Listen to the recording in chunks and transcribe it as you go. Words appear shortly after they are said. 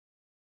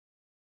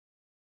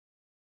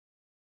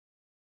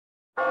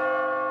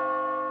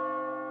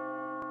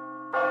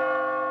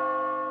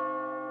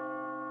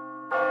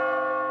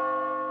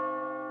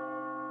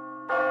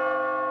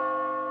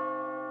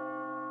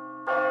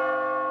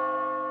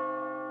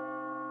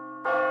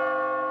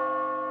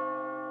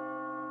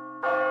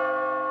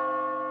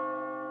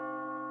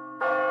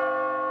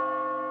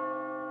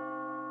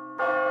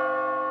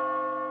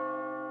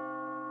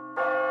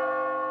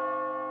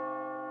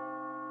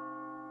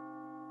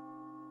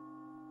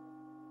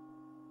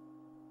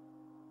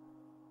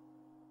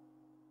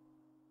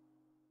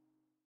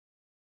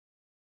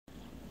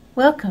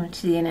Welcome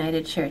to the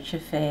United Church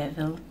of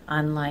Fayetteville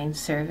online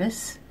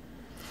service.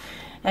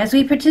 As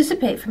we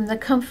participate from the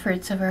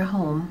comforts of our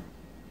home,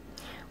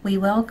 we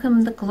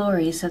welcome the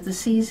glories of the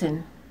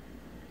season.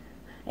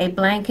 A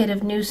blanket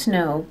of new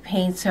snow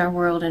paints our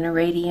world in a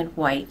radiant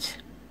white.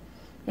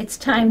 It's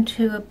time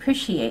to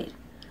appreciate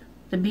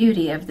the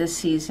beauty of this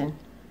season.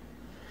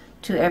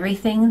 To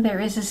everything there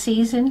is a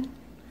season,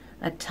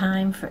 a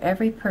time for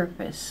every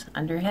purpose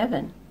under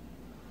heaven.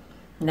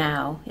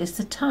 Now is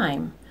the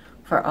time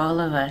for all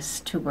of us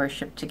to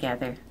worship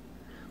together.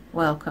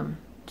 Welcome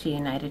to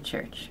United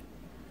Church.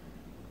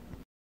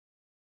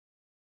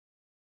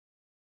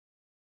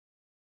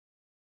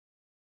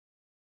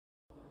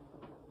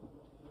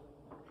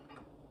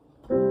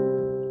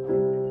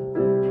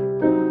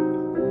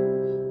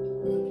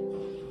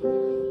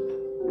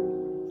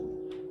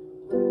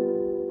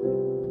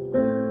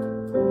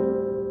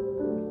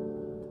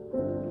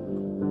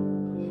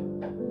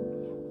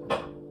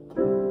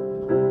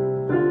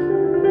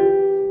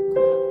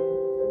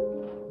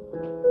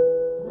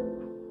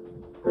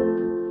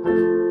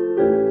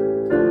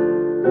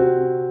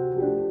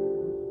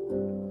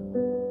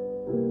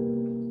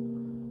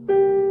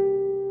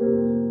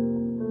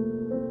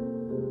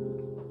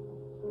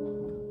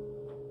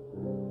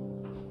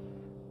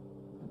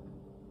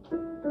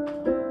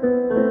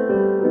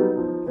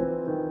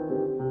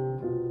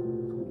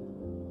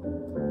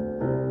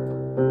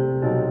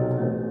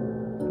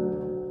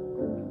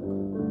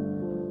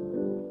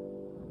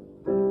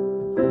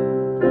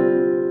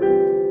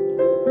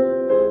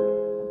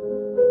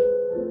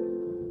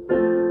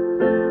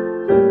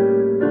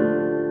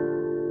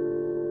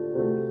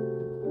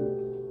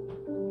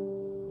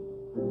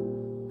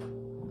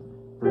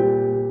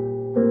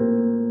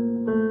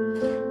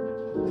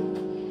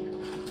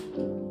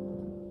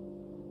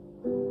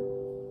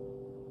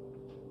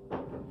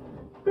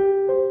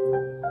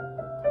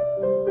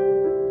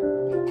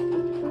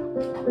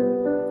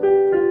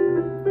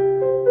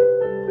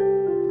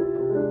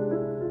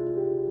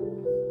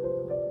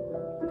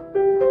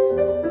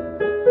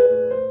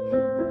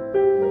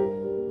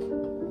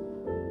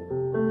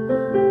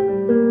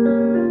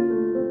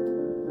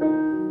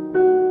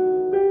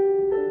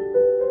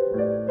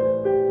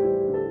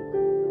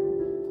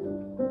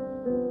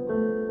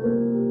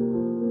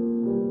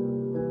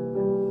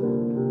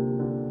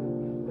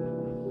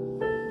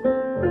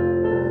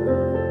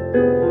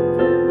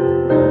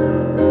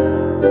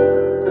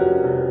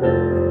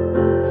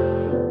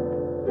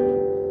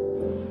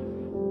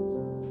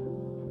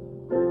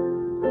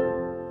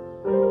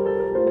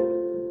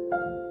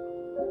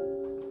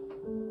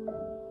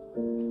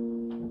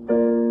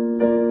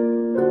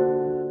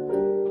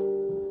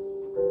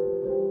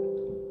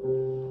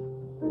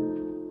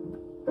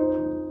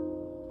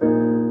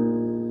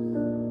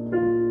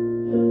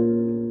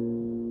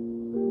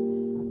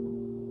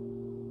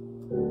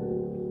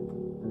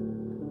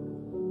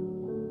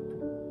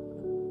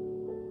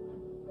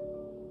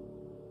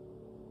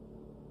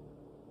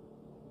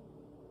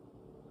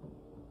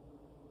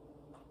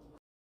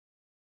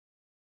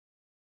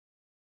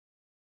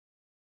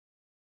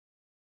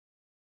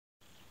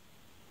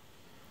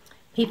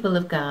 People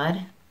of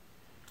God,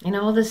 in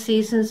all the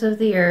seasons of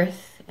the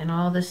earth and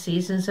all the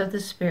seasons of the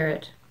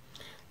Spirit,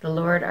 the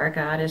Lord our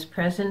God is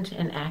present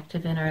and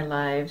active in our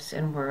lives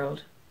and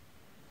world.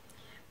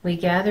 We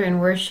gather in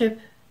worship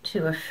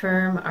to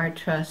affirm our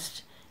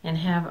trust and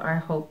have our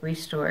hope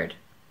restored.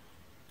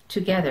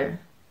 Together,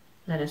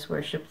 let us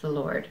worship the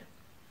Lord.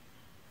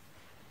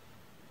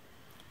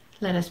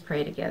 Let us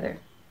pray together.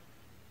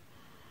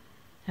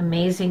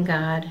 Amazing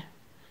God,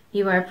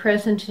 you are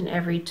present in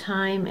every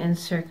time and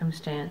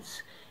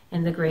circumstance,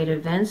 in the great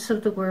events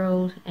of the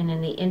world and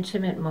in the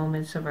intimate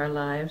moments of our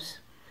lives.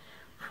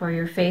 For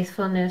your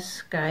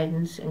faithfulness,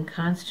 guidance, and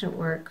constant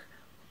work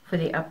for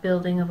the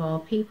upbuilding of all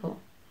people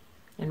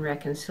and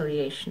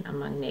reconciliation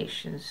among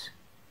nations.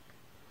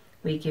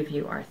 We give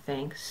you our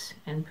thanks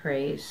and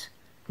praise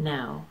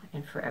now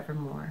and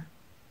forevermore.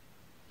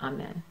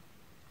 Amen.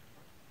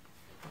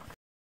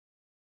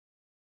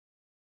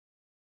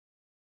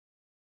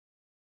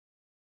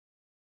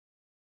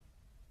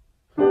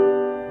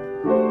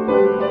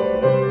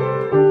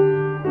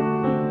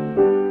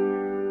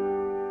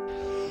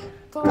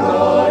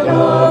 God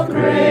of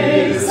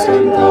grace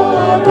and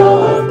God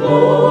of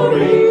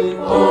glory,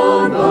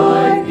 on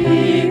thy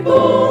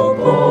people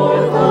pour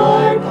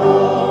thy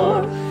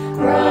power.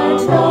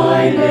 Grant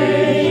thine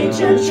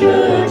ancient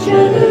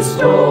church's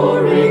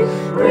story,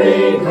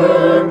 bring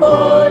her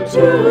bud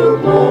to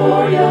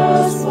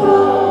glorious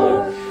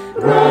flower.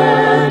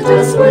 Grant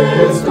us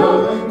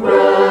wisdom,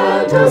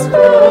 grant us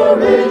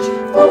courage,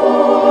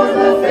 for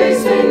the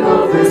facing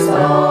of this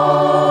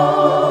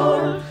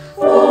hour,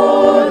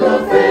 for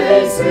the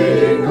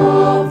facing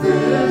of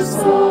this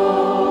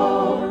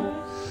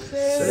hour.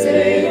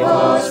 Save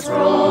us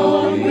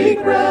from weak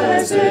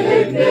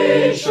resignation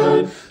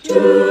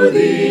to the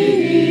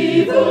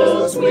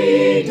evils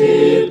we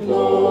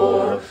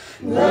deplore.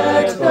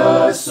 Let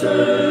the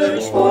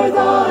search for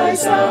thy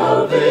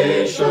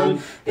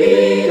salvation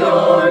be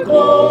our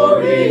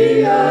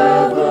glory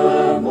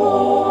evermore.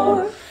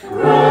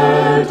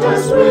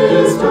 us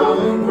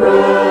wisdom,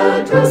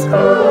 grant us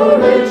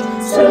courage,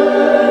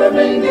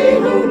 serving thee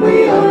whom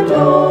we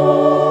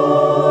adore,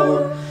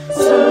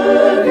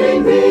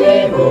 serving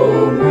thee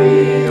whom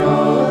we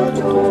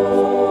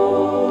adore.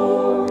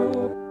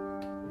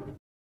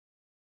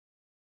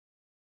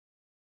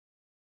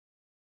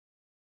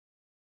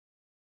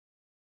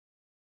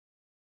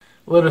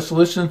 Let us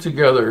listen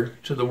together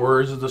to the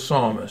words of the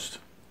psalmist.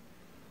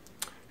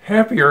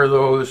 Happy are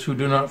those who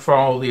do not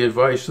follow the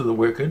advice of the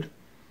wicked,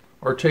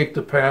 or take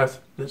the path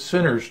that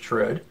sinners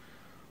tread,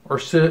 or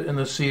sit in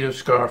the seat of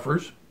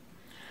scoffers.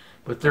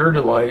 But their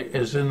delight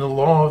is in the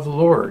law of the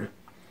Lord,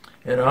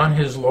 and on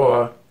his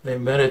law they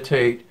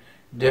meditate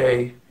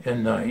day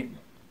and night.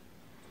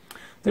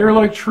 They are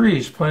like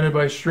trees planted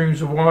by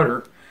streams of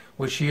water,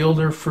 which yield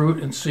their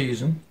fruit in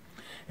season,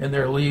 and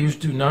their leaves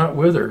do not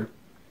wither.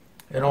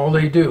 And all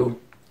they do,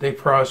 they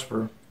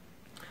prosper.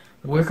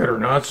 The wicked are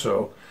not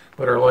so,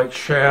 but are like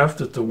chaff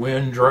that the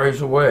wind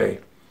drives away.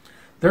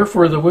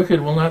 Therefore the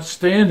wicked will not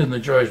stand in the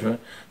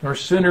judgment, nor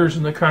sinners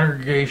in the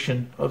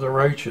congregation of the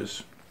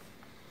righteous.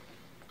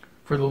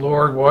 For the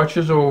Lord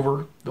watches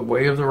over the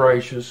way of the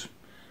righteous,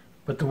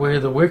 but the way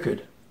of the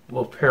wicked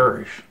will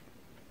perish.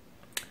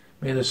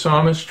 May the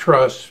psalmist's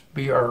trust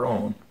be our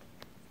own.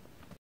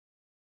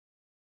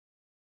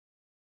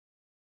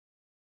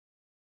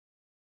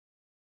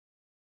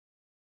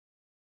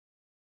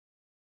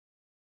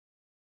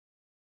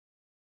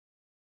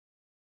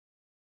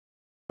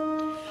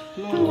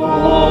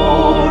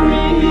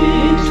 Glory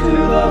be to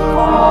the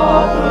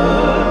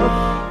Father,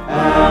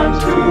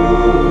 and to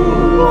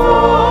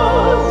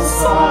the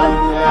Son,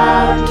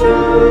 and to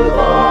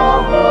the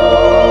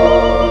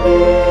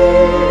Holy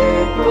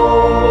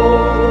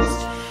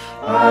Ghost,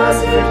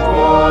 as it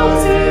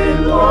was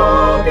in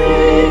the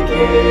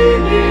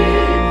beginning,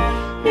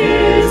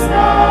 is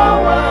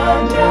now,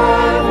 and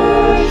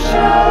ever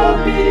shall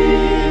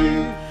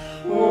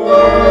be,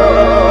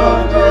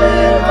 world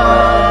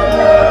without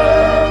end.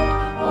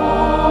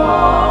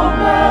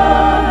 Amen.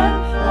 Amen.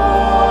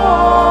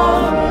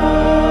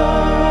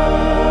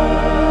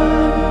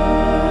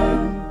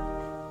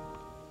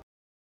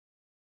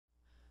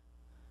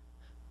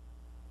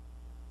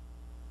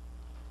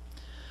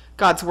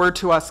 God's word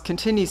to us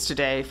continues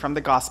today from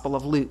the Gospel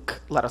of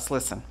Luke. Let us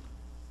listen.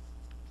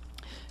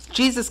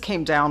 Jesus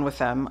came down with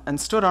them and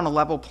stood on a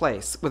level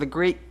place with a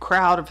great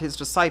crowd of his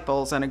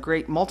disciples and a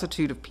great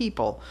multitude of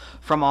people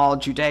from all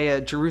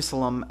Judea,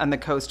 Jerusalem, and the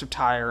coast of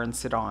Tyre and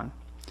Sidon.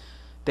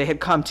 They had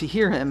come to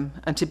hear him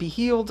and to be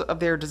healed of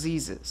their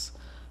diseases,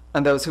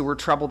 and those who were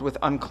troubled with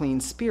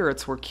unclean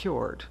spirits were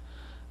cured.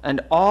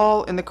 And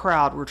all in the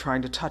crowd were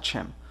trying to touch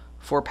him,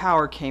 for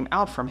power came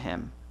out from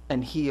him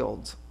and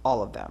healed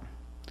all of them.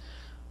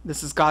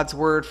 This is God's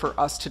word for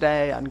us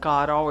today, and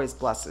God always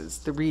blesses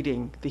the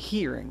reading, the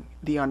hearing,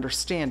 the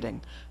understanding,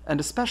 and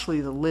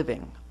especially the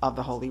living of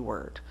the Holy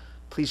Word.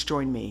 Please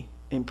join me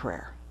in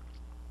prayer.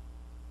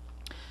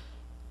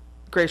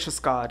 Gracious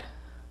God,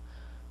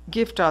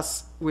 gift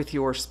us with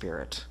your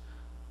Spirit,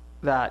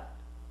 that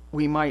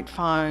we might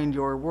find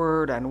your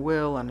word and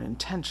will and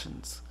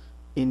intentions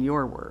in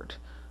your word,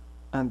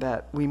 and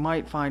that we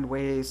might find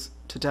ways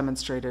to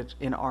demonstrate it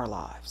in our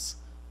lives.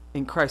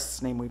 In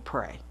Christ's name we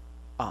pray.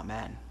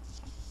 Amen.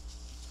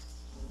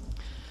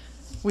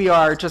 We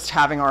are just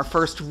having our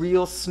first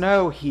real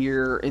snow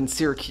here in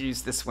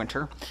Syracuse this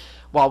winter.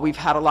 While we've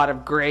had a lot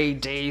of gray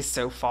days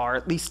so far,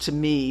 at least to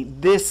me,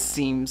 this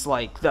seems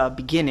like the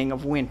beginning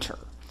of winter.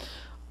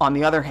 On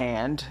the other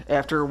hand,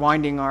 after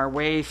winding our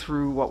way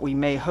through what we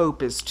may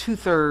hope is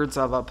 2/3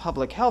 of a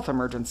public health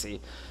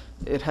emergency,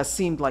 it has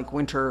seemed like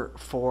winter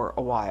for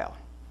a while,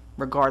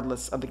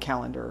 regardless of the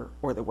calendar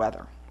or the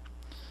weather.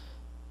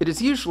 It is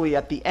usually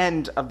at the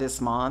end of this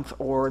month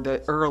or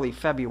the early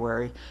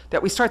February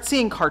that we start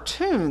seeing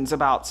cartoons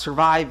about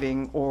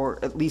surviving or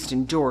at least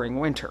enduring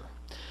winter.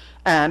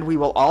 And we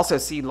will also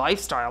see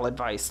lifestyle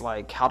advice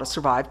like how to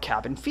survive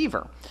cabin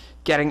fever,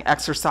 getting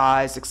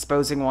exercise,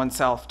 exposing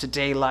oneself to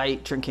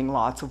daylight, drinking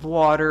lots of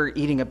water,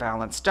 eating a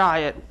balanced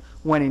diet,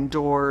 when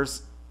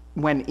indoors,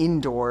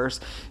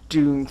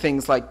 doing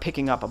things like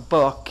picking up a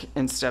book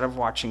instead of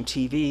watching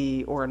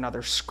TV or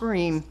another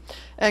screen,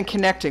 and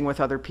connecting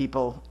with other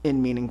people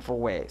in meaningful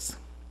ways.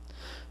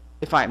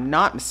 If I am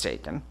not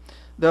mistaken,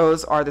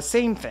 those are the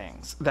same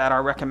things that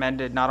are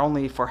recommended not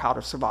only for how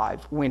to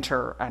survive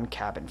winter and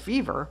cabin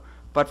fever,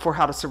 but for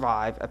how to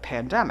survive a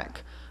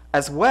pandemic,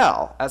 as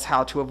well as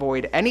how to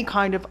avoid any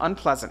kind of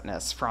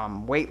unpleasantness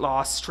from weight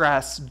loss,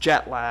 stress,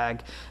 jet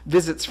lag,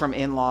 visits from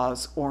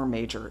in-laws, or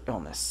major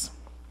illness.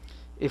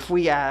 If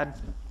we add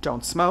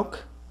don't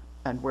smoke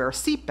and wear a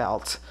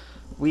seatbelt,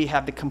 we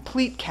have the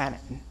complete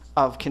canon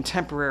of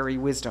contemporary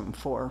wisdom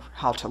for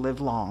how to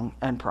live long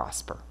and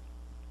prosper.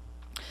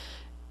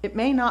 It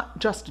may not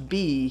just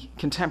be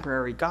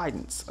contemporary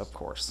guidance, of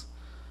course.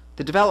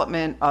 The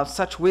development of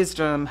such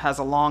wisdom has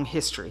a long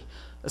history,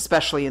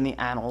 especially in the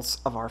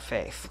annals of our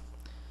faith.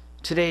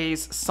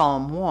 Today's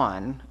Psalm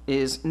 1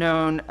 is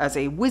known as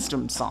a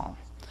wisdom psalm,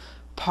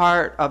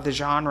 part of the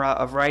genre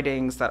of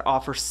writings that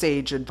offer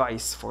sage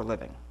advice for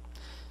living.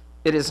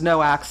 It is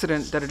no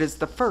accident that it is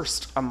the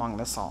first among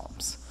the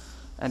Psalms,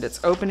 and its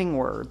opening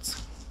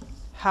words,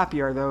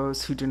 "Happy are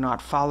those who do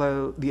not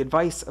follow the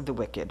advice of the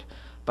wicked,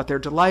 but their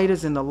delight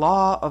is in the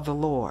law of the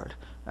Lord,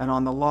 and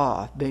on the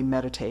law they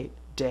meditate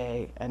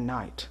day and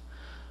night,"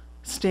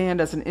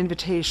 stand as an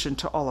invitation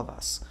to all of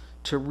us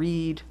to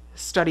read,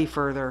 study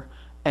further,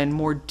 and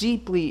more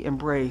deeply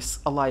embrace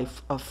a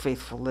life of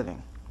faithful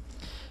living.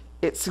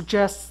 It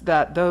suggests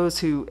that those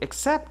who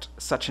accept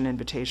such an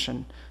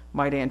invitation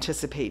might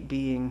anticipate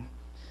being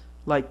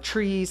like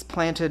trees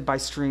planted by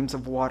streams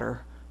of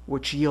water,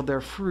 which yield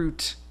their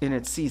fruit in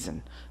its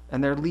season,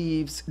 and their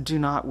leaves do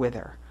not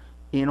wither.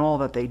 In all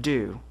that they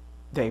do,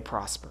 they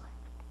prosper.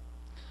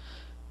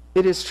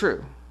 It is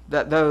true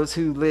that those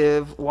who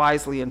live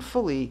wisely and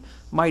fully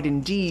might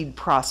indeed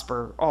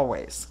prosper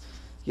always.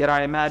 Yet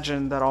I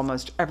imagine that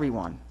almost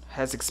everyone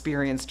has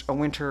experienced a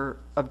winter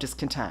of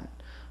discontent,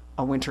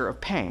 a winter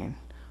of pain,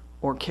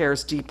 or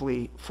cares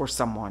deeply for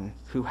someone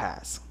who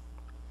has.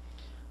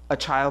 A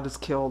child is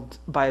killed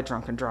by a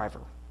drunken driver.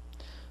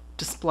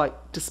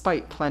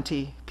 Despite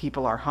plenty,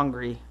 people are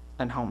hungry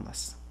and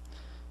homeless.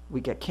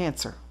 We get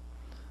cancer.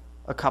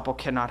 A couple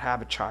cannot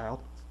have a child.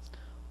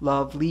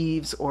 Love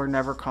leaves or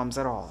never comes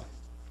at all.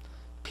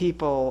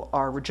 People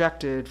are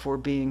rejected for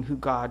being who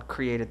God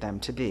created them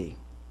to be.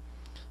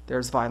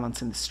 There's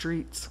violence in the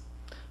streets.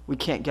 We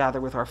can't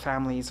gather with our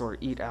families or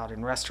eat out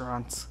in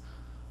restaurants.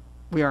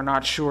 We are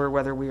not sure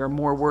whether we are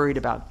more worried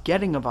about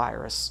getting a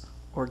virus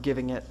or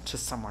giving it to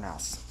someone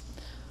else.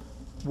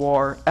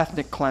 War,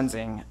 ethnic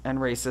cleansing, and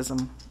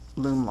racism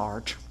loom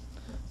large.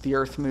 The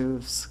earth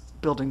moves,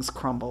 buildings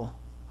crumble,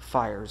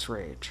 fires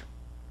rage.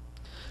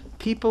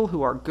 People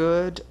who are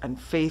good and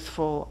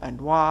faithful and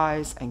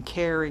wise and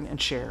caring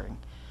and sharing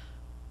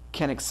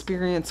can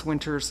experience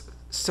winters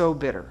so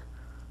bitter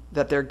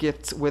that their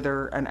gifts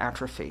wither and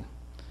atrophy.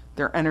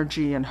 Their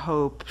energy and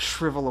hope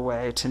shrivel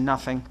away to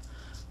nothing.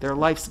 Their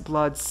life's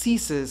blood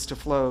ceases to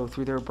flow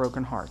through their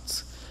broken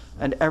hearts,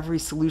 and every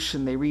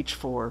solution they reach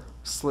for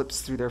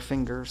slips through their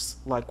fingers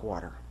like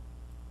water.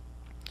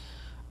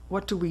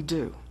 What do we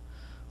do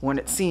when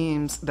it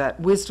seems that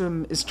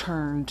wisdom is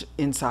turned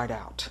inside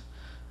out?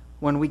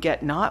 When we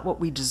get not what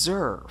we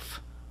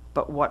deserve,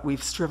 but what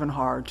we've striven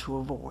hard to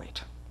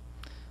avoid?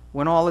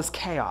 When all is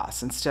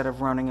chaos instead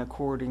of running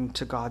according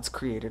to God's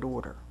created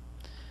order?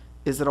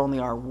 Is it only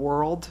our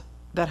world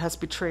that has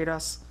betrayed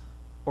us,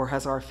 or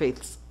has our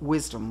faith's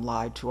wisdom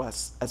lied to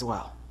us as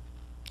well?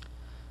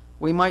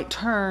 We might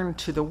turn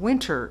to the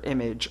winter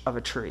image of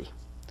a tree.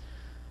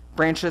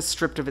 Branches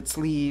stripped of its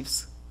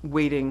leaves,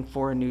 waiting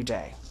for a new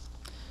day.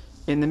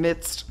 In the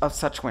midst of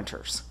such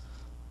winters,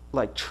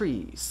 like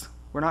trees,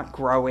 we're not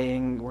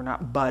growing, we're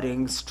not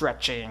budding,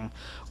 stretching,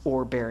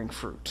 or bearing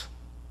fruit.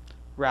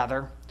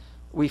 Rather,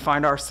 we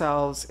find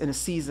ourselves in a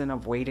season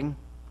of waiting,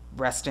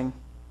 resting,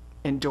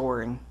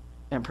 enduring,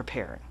 and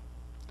preparing.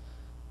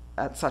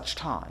 At such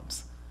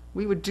times,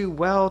 we would do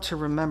well to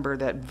remember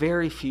that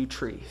very few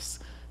trees,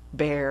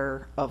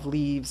 bare of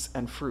leaves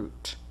and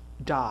fruit,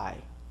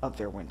 die of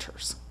their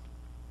winters.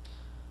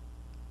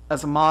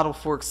 As a model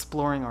for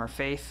exploring our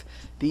faith,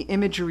 the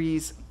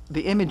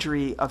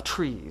imagery of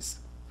trees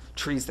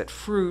that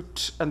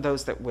fruit and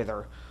those that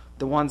wither,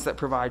 the ones that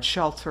provide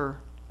shelter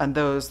and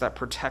those that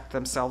protect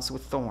themselves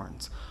with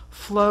thorns,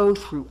 flow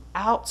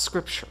throughout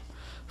Scripture,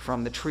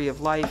 from the tree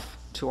of life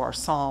to our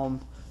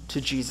psalm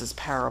to Jesus'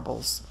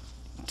 parables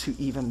to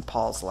even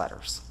Paul's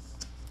letters.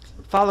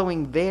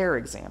 Following their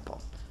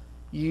example,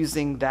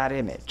 using that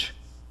image,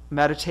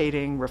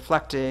 meditating,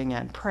 reflecting,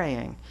 and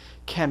praying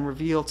can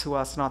reveal to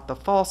us not the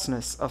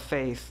falseness of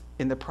faith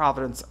in the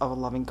providence of a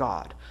loving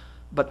God,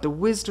 but the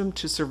wisdom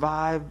to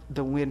survive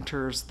the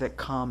winters that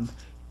come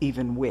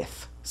even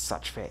with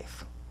such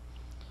faith.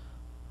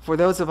 For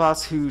those of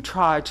us who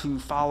try to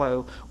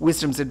follow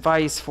wisdom's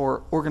advice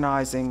for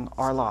organizing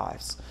our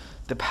lives,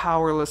 the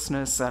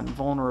powerlessness and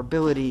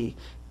vulnerability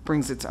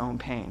brings its own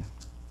pain.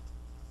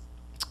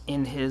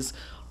 In his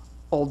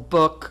old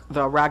book,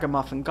 The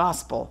Ragamuffin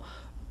Gospel,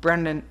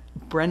 Brendan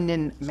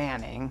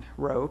Manning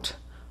wrote,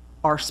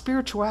 "Our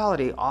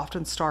spirituality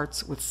often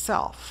starts with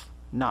self,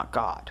 not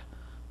God.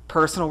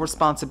 Personal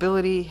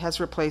responsibility has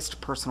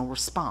replaced personal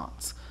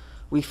response.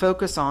 We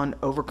focus on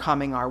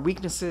overcoming our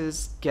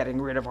weaknesses,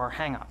 getting rid of our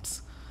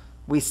hang-ups.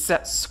 We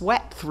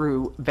sweat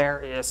through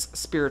various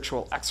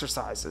spiritual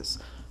exercises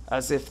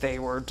as if they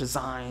were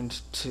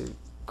designed to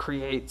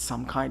create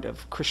some kind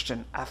of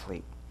Christian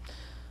athlete.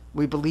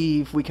 We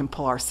believe we can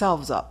pull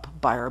ourselves up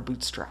by our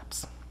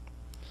bootstraps."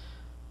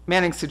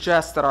 Manning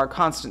suggests that our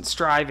constant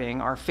striving,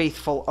 our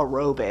faithful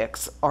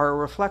aerobics, are a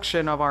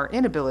reflection of our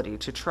inability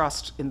to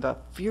trust in the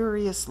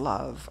furious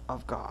love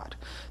of God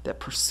that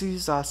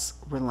pursues us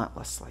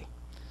relentlessly.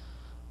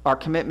 Our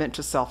commitment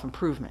to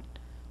self-improvement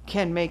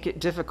can make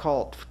it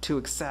difficult to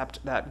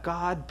accept that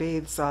God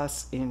bathes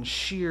us in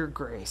sheer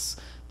grace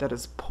that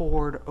is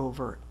poured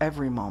over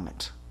every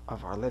moment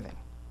of our living.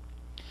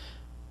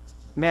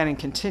 Manning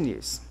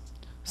continues,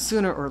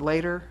 "Sooner or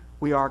later,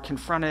 we are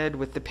confronted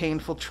with the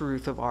painful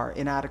truth of our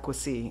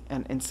inadequacy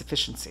and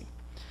insufficiency.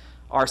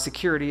 Our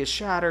security is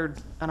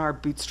shattered and our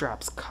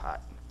bootstraps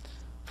cut.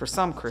 For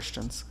some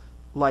Christians,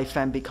 life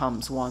then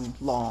becomes one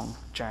long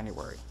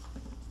January.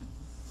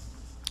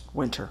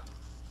 Winter.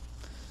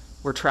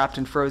 We're trapped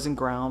in frozen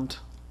ground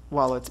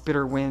while its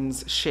bitter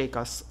winds shake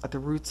us at the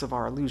roots of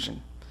our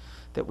illusion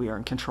that we are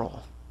in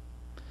control.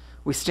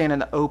 We stand in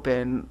the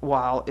open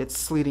while its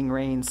sleeting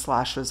rain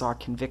slashes our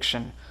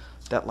conviction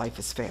that life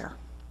is fair.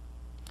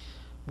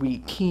 We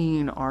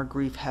keen our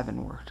grief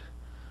heavenward.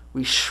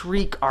 We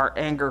shriek our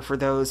anger for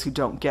those who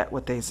don't get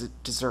what they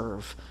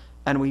deserve,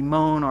 and we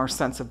moan our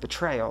sense of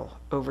betrayal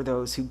over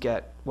those who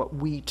get what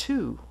we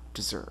too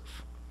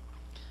deserve.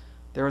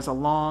 There is a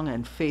long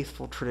and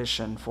faithful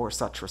tradition for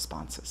such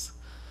responses.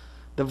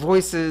 The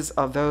voices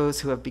of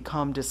those who have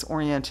become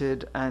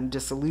disoriented and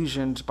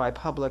disillusioned by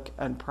public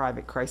and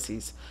private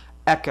crises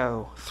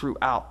echo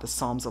throughout the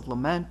Psalms of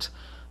Lament,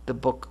 the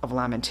Book of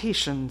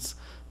Lamentations,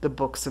 the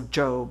books of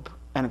Job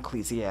and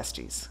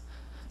Ecclesiastes.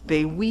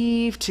 They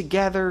weave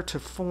together to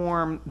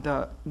form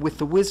with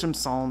the wisdom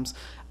psalms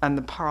and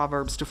the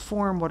Proverbs to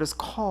form what is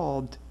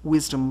called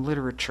wisdom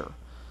literature,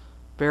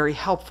 very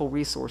helpful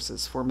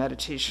resources for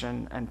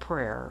meditation and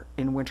prayer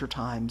in winter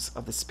times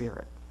of the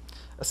Spirit,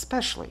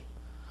 especially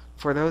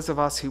for those of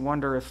us who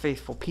wonder if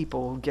faithful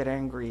people get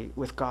angry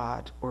with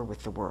God or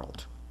with the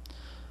world.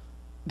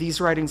 These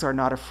writings are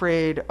not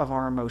afraid of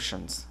our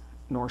emotions,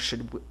 nor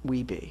should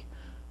we be.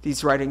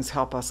 These writings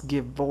help us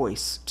give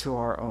voice to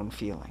our own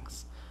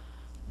feelings.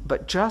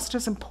 But just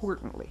as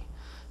importantly,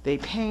 they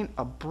paint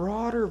a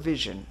broader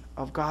vision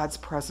of God's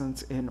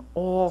presence in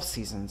all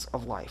seasons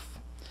of life.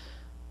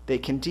 They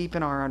can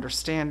deepen our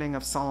understanding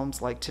of Psalms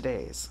like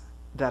today's,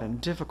 that in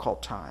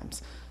difficult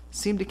times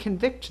seem to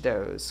convict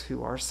those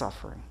who are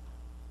suffering.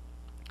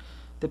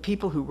 The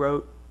people who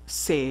wrote,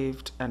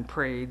 saved, and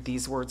prayed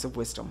these words of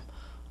wisdom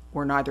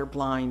were neither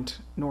blind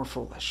nor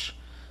foolish.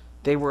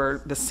 They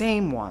were the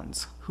same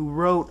ones who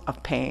wrote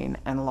of pain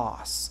and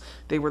loss.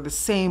 They were the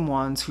same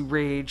ones who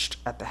raged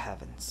at the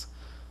heavens.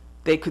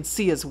 They could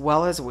see as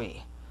well as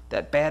we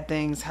that bad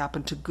things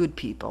happen to good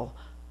people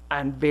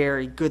and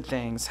very good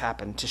things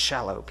happen to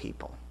shallow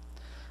people.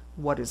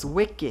 What is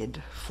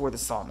wicked for the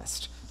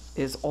psalmist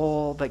is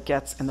all that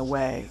gets in the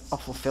way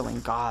of fulfilling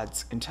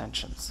God's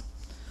intentions.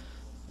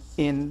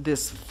 In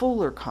this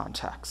fuller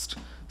context,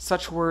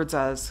 such words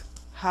as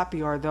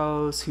happy are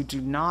those who do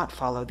not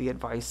follow the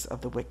advice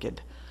of the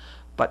wicked,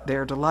 but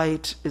their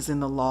delight is in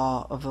the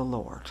law of the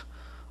Lord,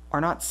 are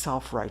not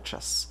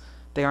self-righteous.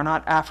 They are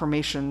not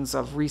affirmations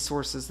of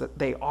resources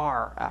they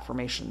are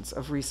affirmations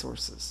of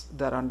resources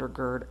that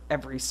undergird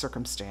every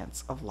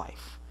circumstance of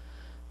life.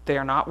 They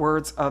are not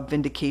words of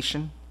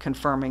vindication,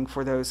 confirming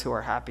for those who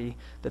are happy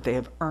that they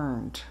have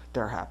earned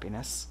their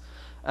happiness.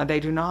 And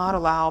they do not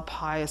allow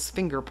pious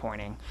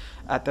finger-pointing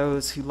at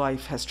those who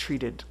life has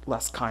treated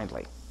less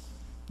kindly.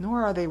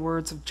 Nor are they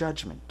words of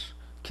judgment,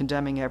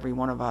 condemning every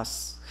one of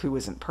us who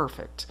isn't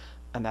perfect,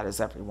 and that is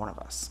every one of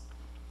us.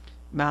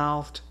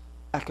 Mouthed,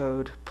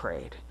 echoed,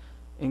 prayed,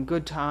 in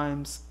good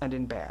times and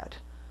in bad,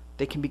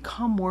 they can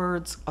become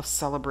words of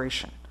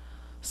celebration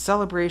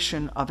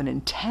of an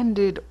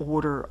intended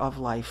order of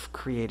life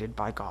created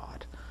by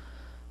God.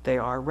 They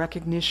are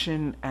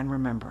recognition and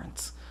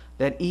remembrance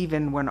that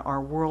even when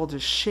our world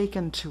is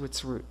shaken to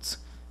its roots,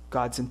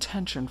 God's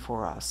intention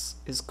for us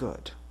is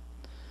good.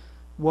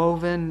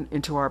 Woven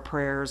into our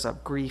prayers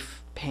of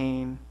grief,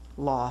 pain,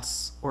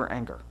 loss, or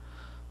anger,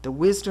 the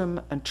wisdom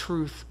and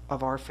truth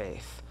of our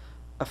faith,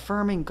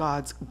 affirming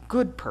God's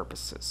good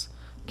purposes,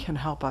 can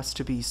help us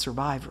to be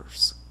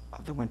survivors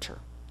of the winter.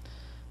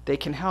 They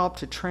can help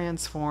to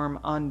transform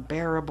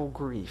unbearable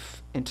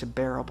grief into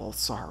bearable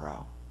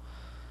sorrow.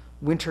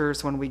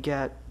 Winters, when we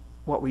get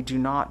what we do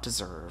not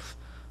deserve,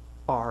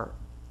 are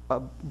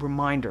a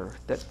reminder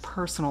that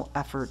personal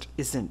effort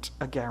isn't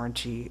a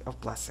guarantee of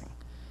blessing.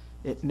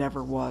 It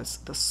never was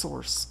the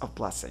source of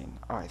blessing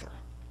either.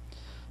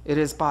 It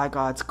is by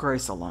God's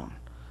grace alone,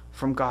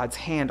 from God's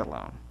hand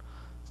alone,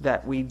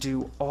 that we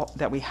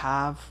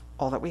have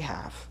all that we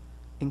have,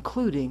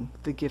 including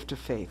the gift of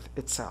faith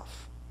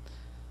itself.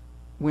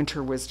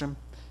 Winter wisdom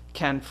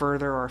can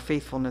further our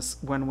faithfulness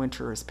when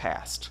winter is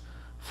past,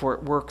 for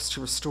it works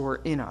to restore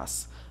in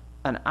us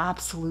an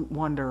absolute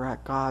wonder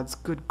at God's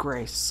good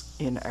grace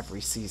in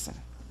every season.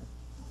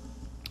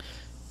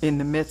 In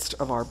the midst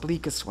of our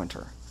bleakest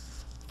winter,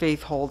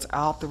 faith holds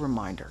out the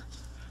reminder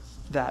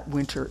that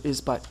winter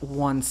is but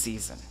one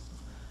season,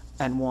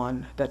 and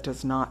one that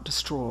does not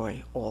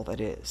destroy all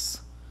that is.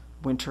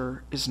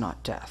 Winter is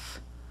not death.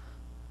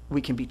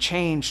 We can be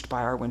changed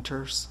by our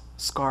winters,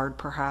 scarred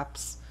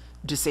perhaps,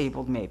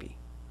 disabled maybe,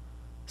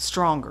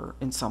 stronger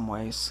in some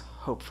ways,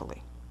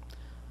 hopefully.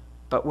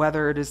 But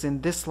whether it is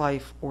in this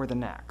life or the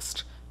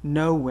next,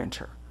 no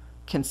winter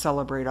can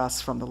separate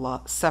us from the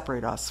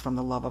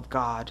love of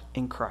God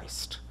in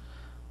Christ.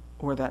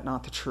 Or that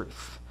not the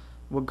truth?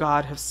 Would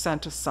God have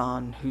sent a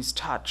Son whose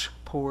touch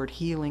poured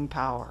healing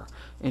power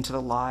into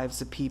the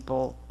lives of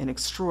people in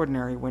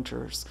extraordinary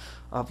winters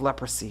of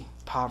leprosy,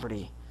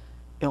 poverty,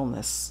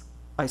 illness,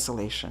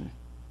 isolation,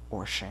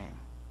 or shame?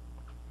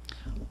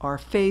 Our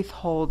faith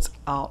holds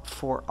out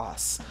for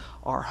us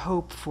our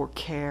hope for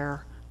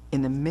care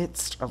in the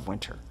midst of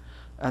winter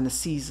and the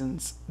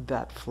seasons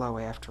that flow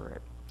after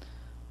it.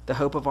 The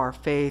hope of our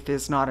faith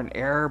is not an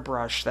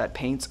airbrush that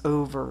paints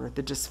over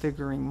the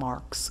disfiguring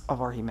marks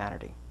of our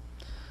humanity.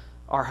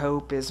 Our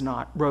hope is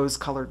not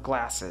rose-colored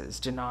glasses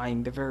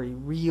denying the very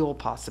real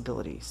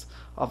possibilities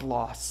of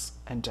loss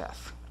and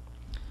death.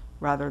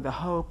 Rather, the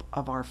hope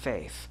of our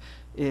faith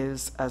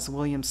is, as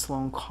William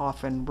Sloane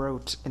Coffin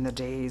wrote in the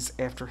days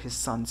after his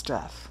son's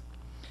death,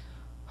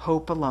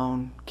 hope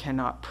alone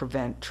cannot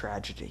prevent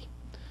tragedy,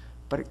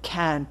 but it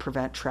can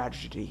prevent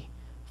tragedy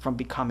from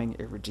becoming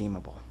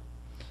irredeemable.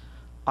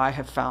 I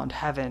have found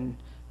heaven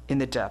in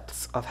the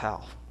depths of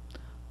hell.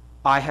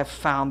 I have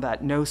found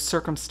that no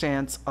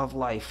circumstance of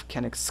life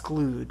can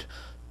exclude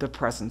the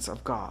presence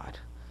of God.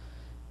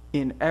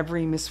 In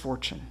every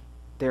misfortune,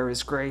 there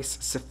is grace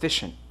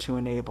sufficient to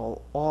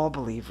enable all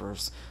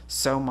believers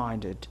so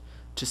minded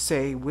to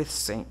say with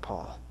St.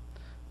 Paul,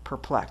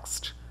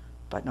 perplexed,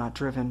 but not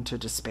driven to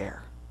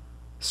despair,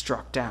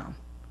 struck down,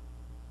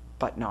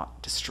 but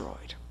not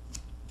destroyed.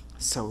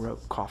 So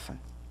wrote Coffin.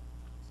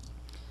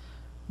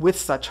 With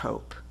such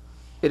hope,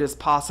 it is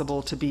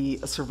possible to be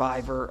a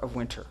survivor of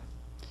winter.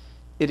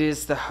 It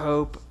is the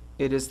hope,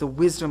 it is the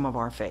wisdom of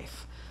our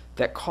faith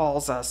that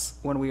calls us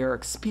when we are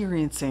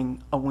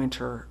experiencing a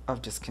winter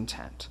of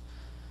discontent.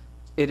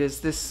 It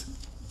is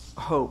this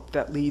hope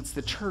that leads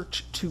the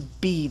church to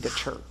be the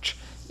church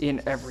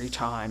in every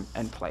time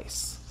and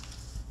place.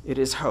 It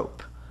is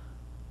hope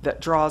that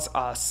draws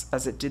us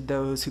as it did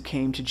those who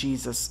came to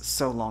Jesus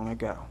so long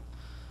ago.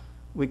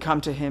 We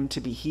come to him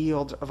to be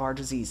healed of our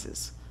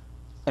diseases,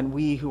 and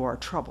we who are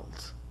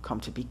troubled come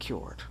to be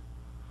cured.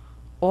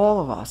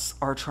 All of us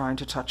are trying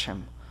to touch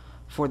him,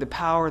 for the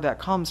power that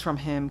comes from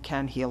him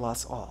can heal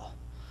us all.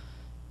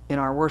 In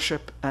our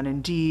worship, and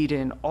indeed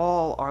in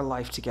all our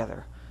life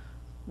together,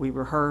 we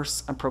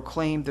rehearse and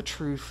proclaim the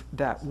truth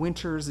that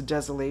winter's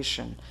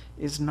desolation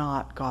is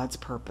not God's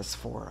purpose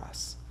for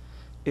us.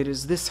 It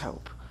is this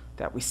hope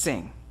that we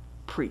sing,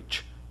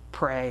 preach,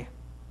 pray,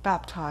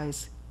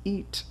 baptize,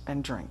 eat,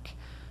 and drink,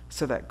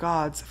 so that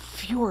God's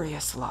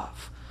furious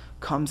love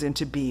comes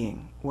into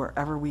being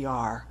wherever we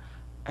are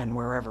and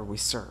wherever we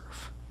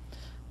serve.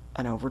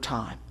 And over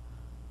time,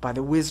 by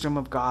the wisdom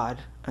of God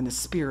and the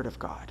Spirit of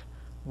God,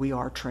 we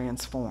are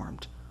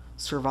transformed,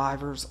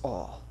 survivors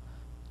all,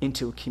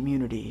 into a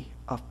community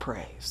of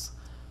praise.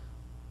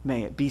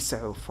 May it be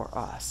so for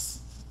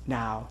us,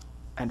 now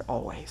and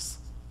always.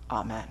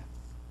 Amen.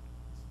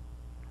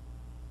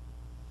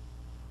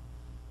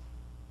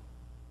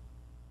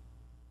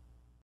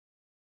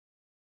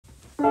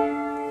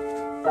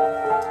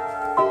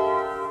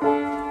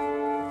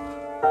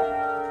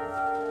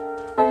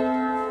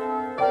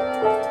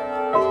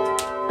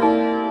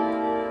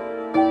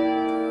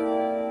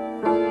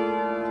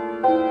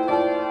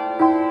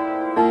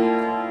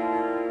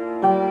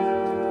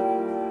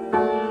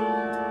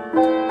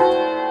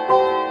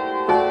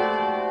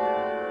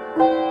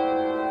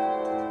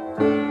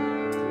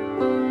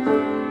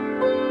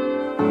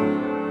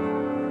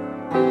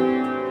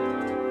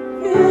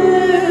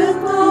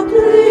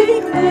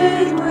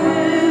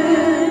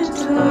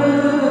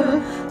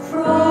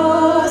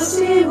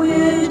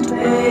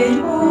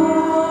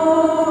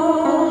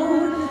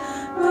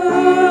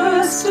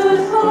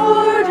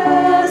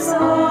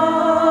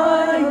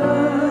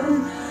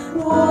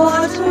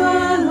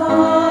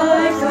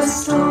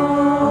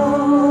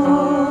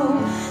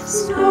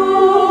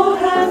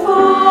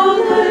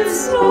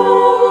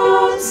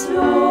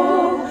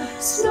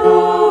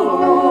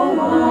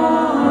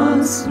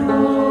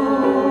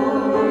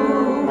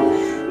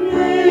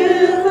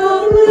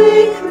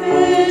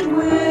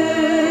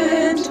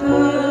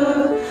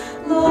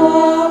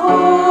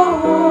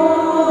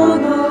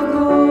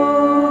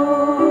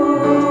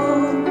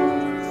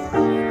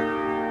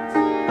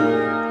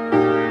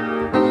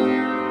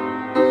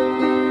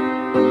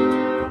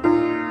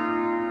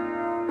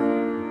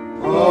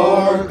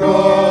 Our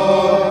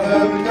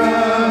God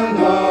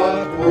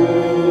cannot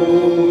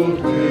hold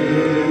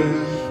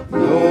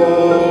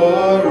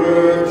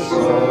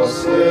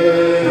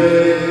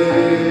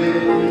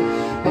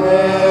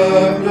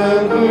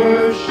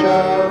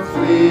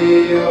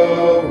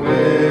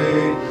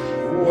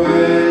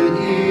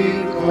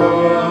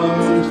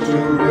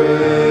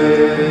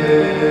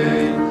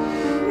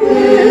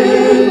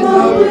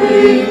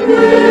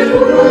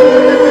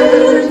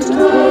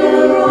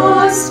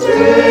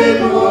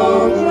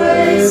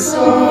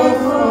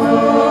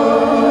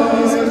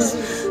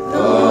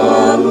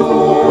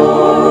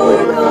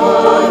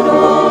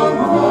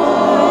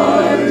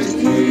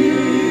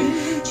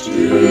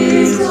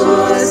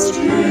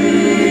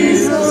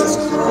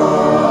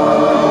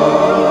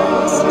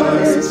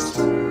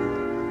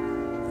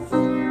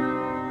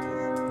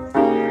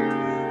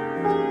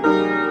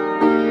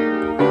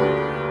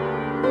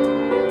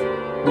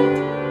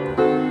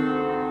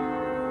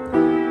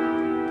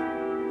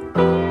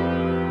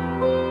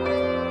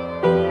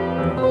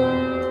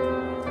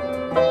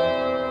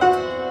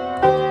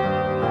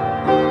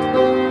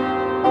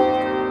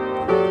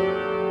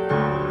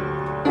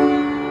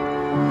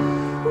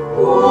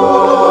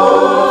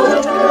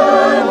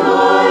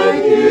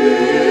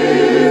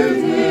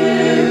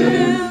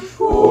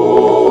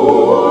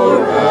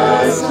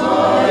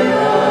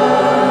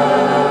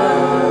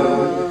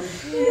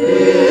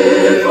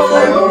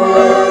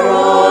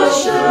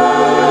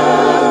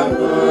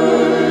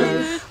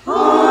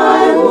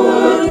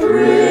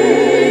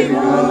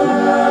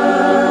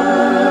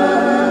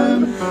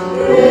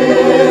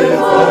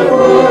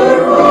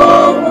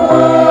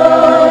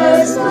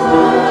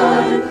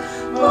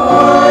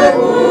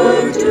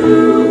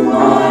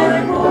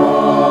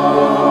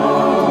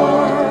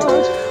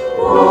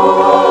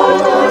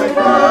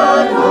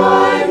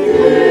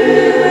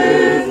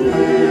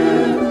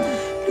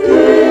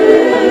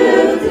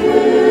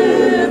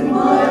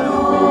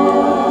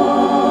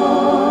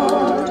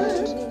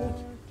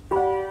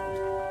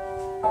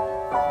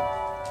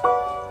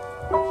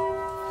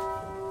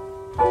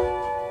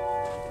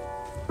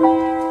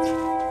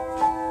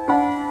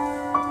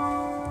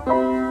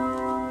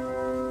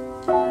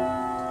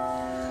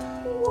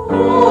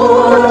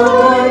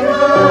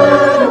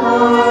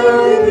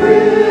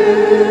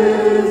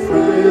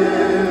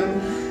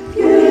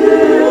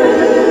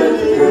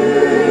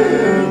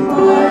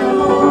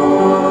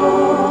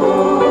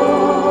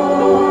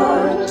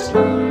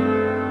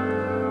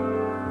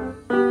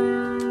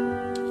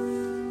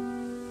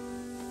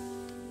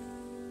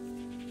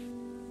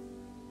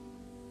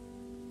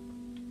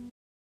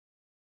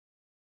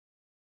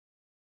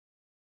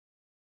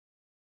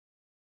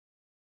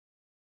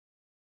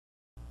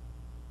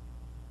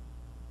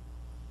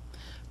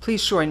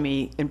Please join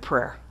me in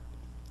prayer.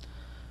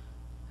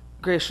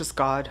 Gracious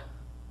God,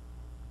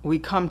 we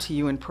come to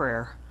you in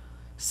prayer,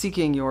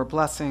 seeking your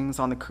blessings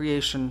on the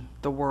creation,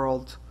 the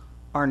world,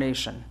 our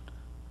nation,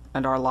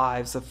 and our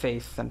lives of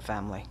faith and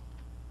family.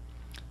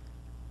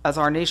 As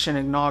our nation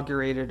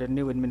inaugurated a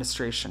new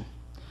administration,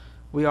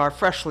 we are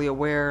freshly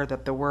aware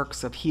that the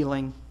works of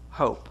healing,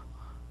 hope,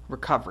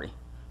 recovery,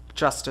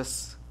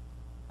 justice,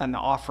 and the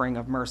offering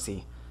of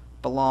mercy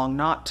belong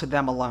not to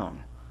them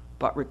alone,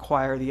 but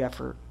require the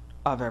effort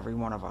of every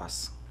one of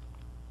us.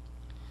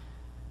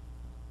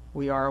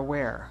 We are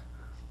aware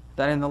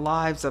that in the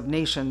lives of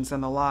nations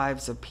and the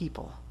lives of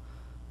people,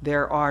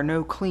 there are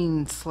no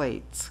clean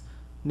slates,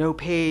 no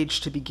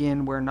page to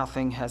begin where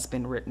nothing has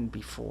been written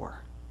before.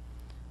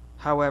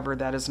 However,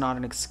 that is not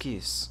an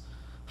excuse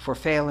for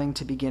failing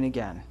to begin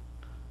again,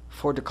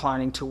 for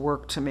declining to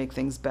work to make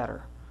things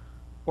better,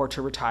 or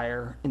to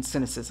retire in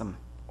cynicism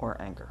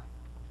or anger.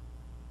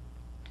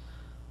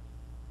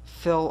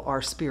 Fill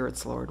our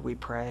spirits, Lord, we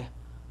pray,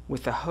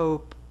 with the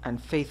hope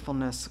and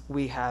faithfulness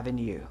we have in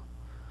you,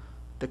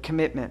 the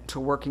commitment to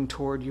working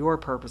toward your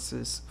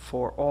purposes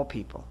for all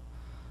people,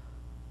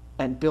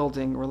 and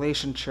building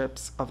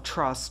relationships of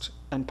trust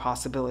and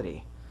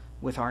possibility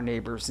with our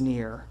neighbors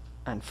near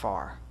and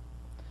far.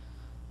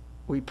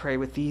 We pray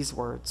with these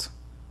words,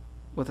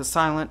 with the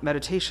silent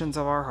meditations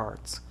of our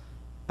hearts,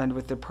 and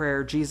with the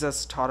prayer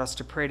Jesus taught us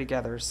to pray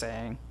together,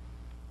 saying,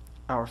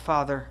 Our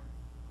Father,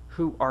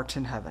 who art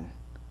in heaven,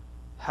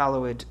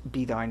 hallowed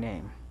be thy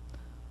name.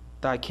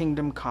 Thy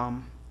kingdom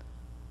come,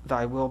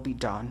 thy will be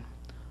done,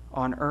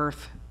 on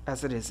earth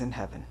as it is in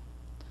heaven.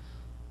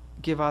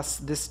 Give us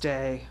this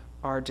day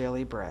our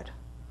daily bread.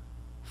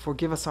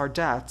 Forgive us our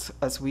debts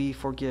as we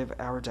forgive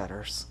our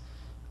debtors.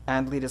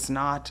 And lead us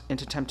not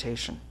into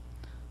temptation,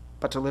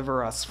 but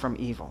deliver us from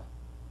evil.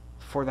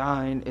 For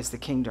thine is the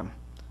kingdom,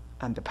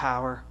 and the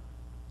power,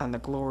 and the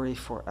glory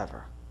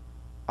forever.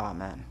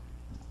 Amen.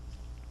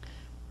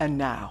 And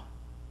now,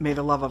 may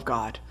the love of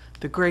God,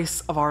 the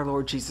grace of our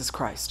Lord Jesus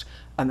Christ,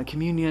 and the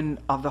communion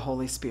of the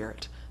Holy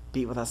Spirit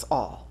be with us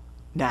all,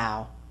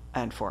 now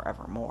and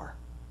forevermore.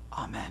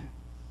 Amen.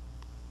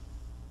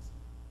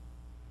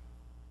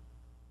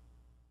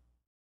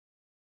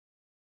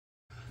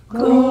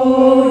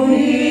 Go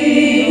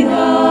ye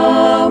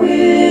now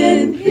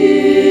in peace,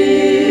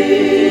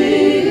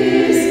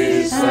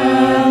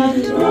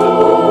 and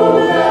know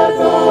that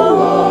the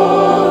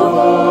love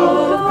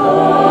of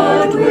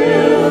God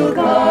will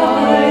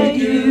guide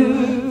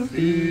you.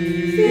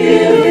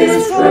 Feel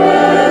his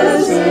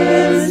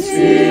presence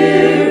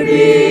here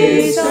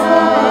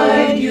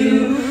beside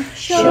you,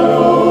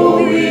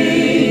 showing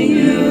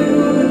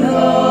you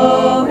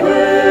the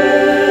way.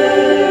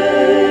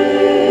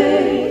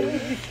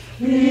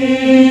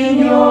 In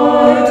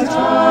your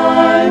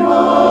time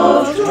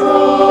of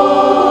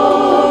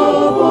trouble,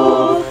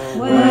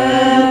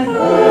 when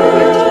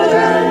hurt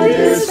and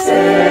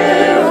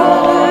despair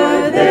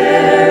are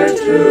there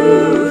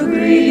to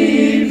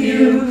grieve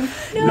you,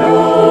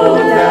 know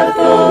that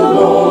the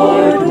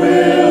Lord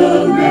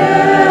will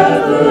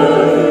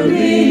never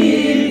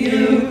leave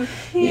you.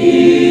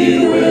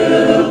 He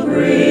will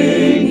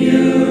bring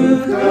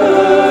you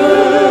courage.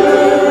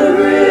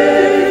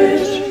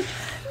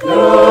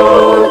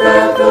 Know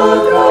that the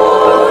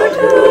God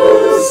who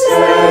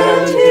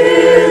sent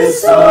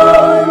his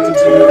Son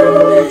to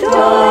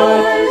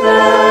die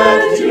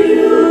that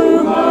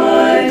you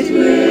might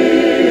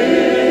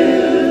live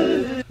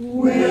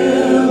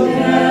will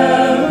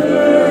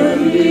never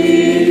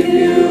leave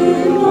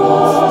you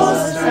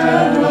lost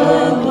and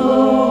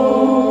alone.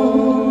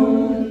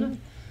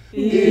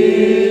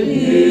 In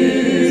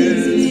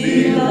his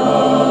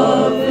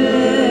beloved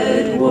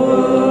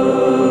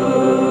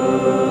word.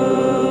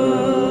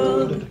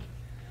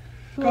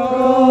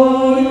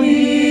 Go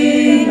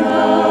ye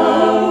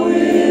now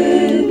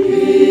in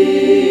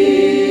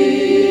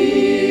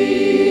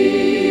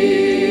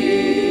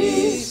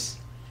peace.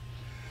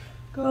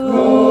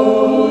 Go